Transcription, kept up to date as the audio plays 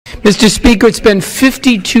Mr. Speaker, it's been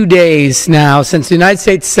 52 days now since the United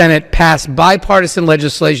States Senate passed bipartisan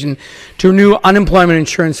legislation to renew unemployment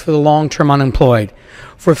insurance for the long-term unemployed.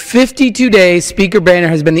 For 52 days, Speaker Boehner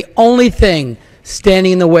has been the only thing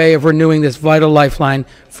standing in the way of renewing this vital lifeline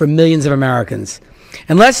for millions of Americans.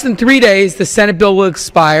 In less than 3 days, the Senate bill will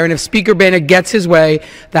expire, and if Speaker Boehner gets his way,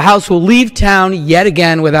 the House will leave town yet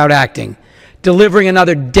again without acting, delivering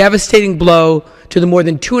another devastating blow to the more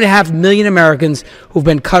than 2.5 million Americans who've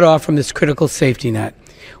been cut off from this critical safety net.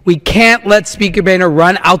 We can't let Speaker Boehner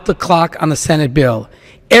run out the clock on the Senate bill.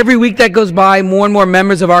 Every week that goes by, more and more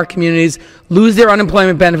members of our communities lose their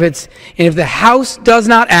unemployment benefits, and if the House does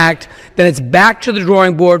not act, then it's back to the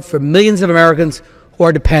drawing board for millions of Americans who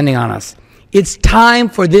are depending on us. It's time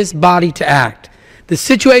for this body to act. The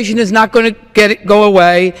situation is not going to go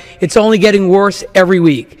away. It's only getting worse every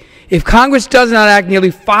week. If Congress does not act,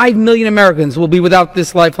 nearly 5 million Americans will be without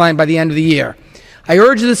this lifeline by the end of the year. I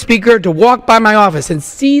urge the Speaker to walk by my office and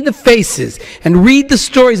see the faces and read the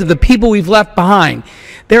stories of the people we've left behind.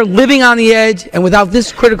 They're living on the edge, and without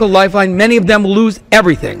this critical lifeline, many of them will lose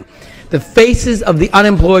everything. The faces of the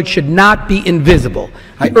unemployed should not be invisible.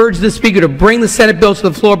 I urge the Speaker to bring the Senate bill to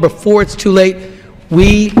the floor before it's too late.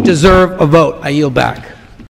 We deserve a vote. I yield back.